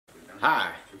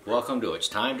Hi, welcome to It's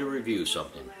Time to Review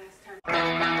Something.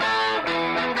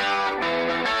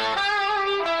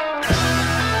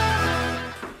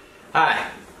 Hi,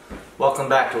 welcome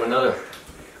back to another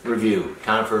review.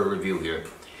 Time for a review here.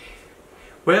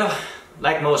 Well,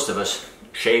 like most of us,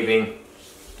 shaving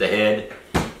the head,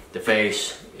 the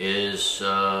face is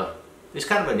kind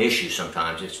of an issue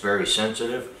sometimes. It's very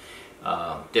sensitive,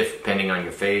 depending on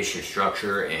your face, your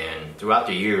structure, and throughout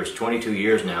the years, 22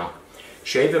 years now,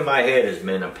 shaving my head has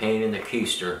been a pain in the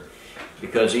keister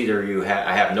because either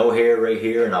I have no hair right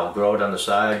here and I'll grow it on the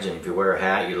sides, and if you wear a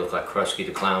hat you look like Krusty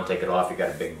the Clown, take it off, you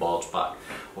got a big bald spot,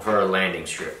 or a landing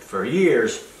strip. For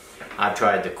years I've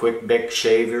tried the quick Bic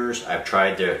shavers, I've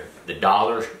tried the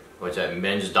dollar, what's that,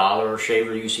 men's dollar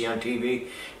shaver you see on TV.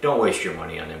 Don't waste your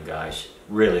money on them guys.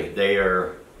 Really,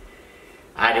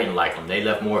 I didn't like them. They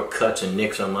left more cuts and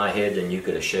nicks on my head than you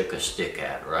could have shook a stick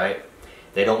at, right?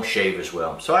 They don't shave as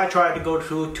well. So I tried to go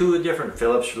to two different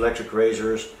Philips electric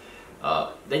razors.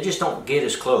 They just don't get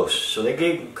as close. So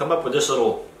they come up with this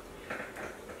little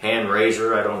hand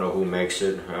razor. I don't know who makes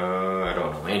it. I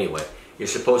don't know. Anyway, you're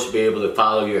supposed to be able to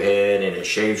follow your head and it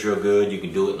shaves real good. You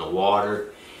can do it in the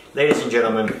water. Ladies and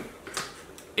gentlemen,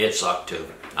 it sucked too.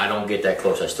 I don't get that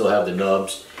close. I still have the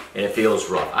nubs and it feels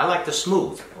rough. I like the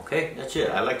smooth. Okay, that's it.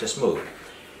 I like the smooth.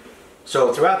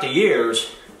 So throughout the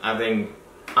years, I've been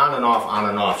on and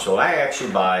off, so I actually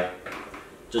buy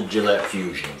the Gillette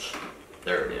Fusions.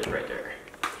 There it is right there.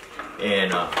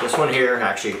 And this one here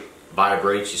actually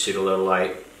vibrates, you see the little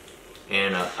light.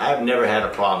 And I've never had a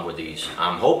problem with these.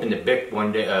 I'm hoping that Bic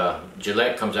one day,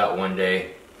 Gillette comes out one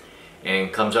day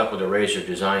and comes up with a razor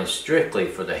designed strictly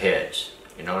for the heads.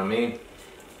 You know what I mean?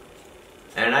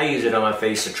 And I use it on my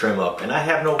face to trim up, and I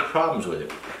have no problems with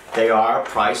it. They are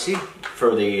pricey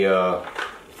for the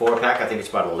 4-pack. I think it's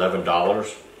about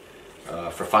 $11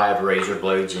 for 5 razor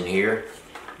blades in here.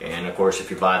 And of course, if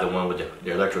you buy the one with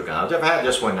the electric guns, I've had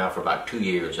this one now for about 2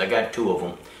 years. I got 2 of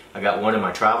them. I got one in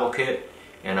my travel kit,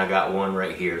 and I got one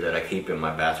right here that I keep in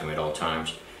my bathroom at all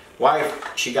times.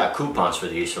 Wife, she got coupons for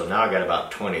these, so now I got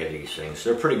about 20 of these things.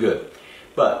 They're pretty good.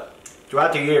 But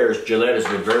throughout the years, Gillette has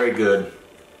been very good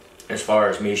as far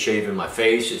as me shaving my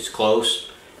face. It's close,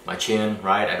 my chin,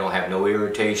 right? I don't have no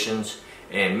irritations,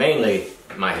 and mainly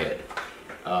my head.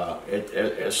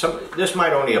 This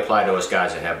might only apply to us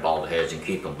guys that have bald heads and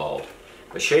keep them bald.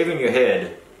 But shaving your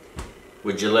head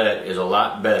with Gillette is a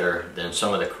lot better than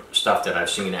some of the stuff that I've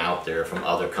seen out there from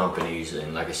other companies.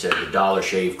 And like I said, the Dollar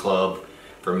Shave Club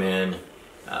for men,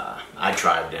 I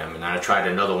tried them. And I tried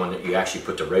another one that you actually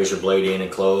put the razor blade in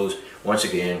and close. Once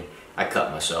again, I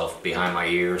cut myself behind my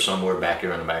ear, somewhere back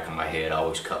here on the back of my head. I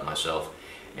always cut myself.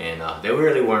 And they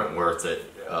really weren't worth it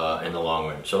in the long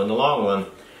run. So in the long run,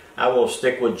 I will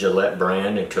stick with Gillette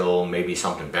brand until maybe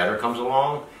something better comes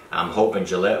along. I'm hoping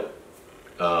Gillette,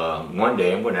 one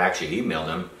day I'm going to actually email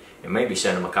them and maybe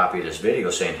send them a copy of this video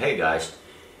saying, hey guys,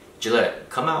 Gillette,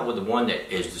 come out with the one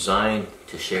that is designed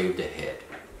to shave the head.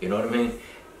 You know what I mean?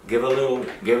 Give a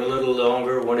little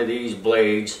longer one of these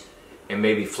blades and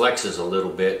maybe flexes a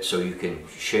little bit so you can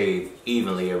shave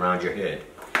evenly around your head.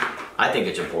 I think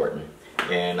it's important.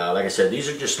 And like I said, these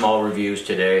are just small reviews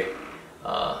today.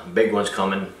 Big one's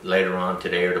coming later on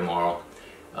today or tomorrow.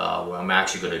 Well, I'm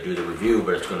actually going to do the review,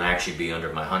 but it's going to actually be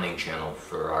under my hunting channel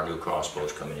for our new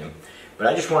crossbows coming in. But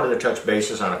I just wanted to touch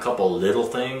bases on a couple little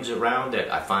things around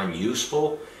that I find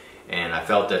useful, and I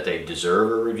felt that they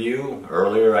deserve a review.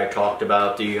 Earlier I talked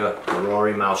about the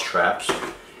Rory mouse traps,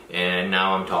 and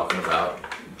now I'm talking about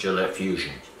Gillette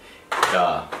Fusions.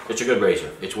 It's a good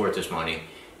razor. It's worth its money.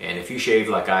 And if you shave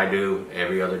like I do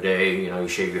every other day, you know, you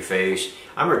shave your face.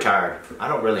 I'm retired. I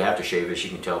don't really have to shave, as you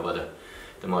can tell by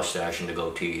the mustache and the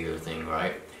goatee here thing,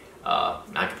 right?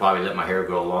 I could probably let my hair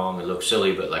grow long. It looks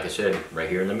silly, but like I said, right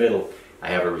here in the middle, I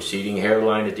have a receding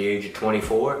hairline at the age of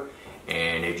 24,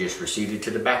 and it just receded to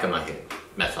the back of my head.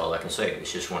 That's all I can say.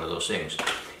 It's just one of those things.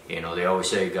 You know, they always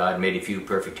say God made a few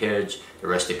perfect heads, the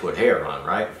rest they put hair on,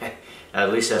 right?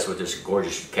 At least that's what this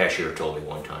gorgeous cashier told me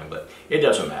one time, but it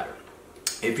doesn't matter.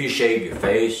 If you shave your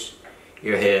face,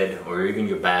 your head, or even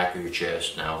your back or your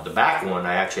chest. Now, the back one,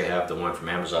 I actually have the one from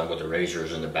Amazon with the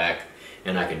razors in the back,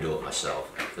 and I can do it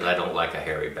myself, because I don't like a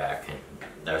hairy back, and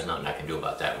there's nothing I can do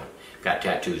about that one. Got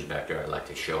tattoos back there I'd like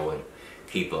to show and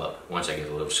keep up once I get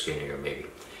a little skinnier, maybe.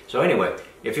 So anyway,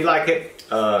 if you like it,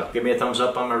 give me a thumbs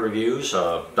up on my reviews,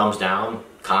 thumbs down,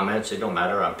 comments, it don't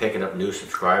matter. I'm picking up new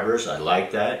subscribers. I like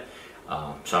that.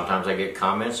 Sometimes I get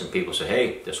comments and people say,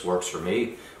 hey, this works for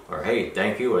me, or hey,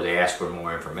 thank you, or they ask for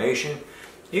more information.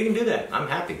 You can do that. I'm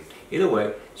happy. Either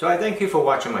way, so I thank you for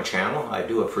watching my channel. I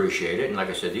do appreciate it, and like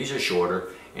I said, these are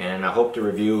shorter, and I hope the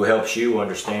review helps you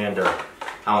understand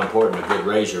how important a good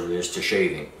razor is to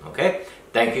shaving. Okay?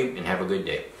 Thank you and have a good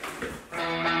day.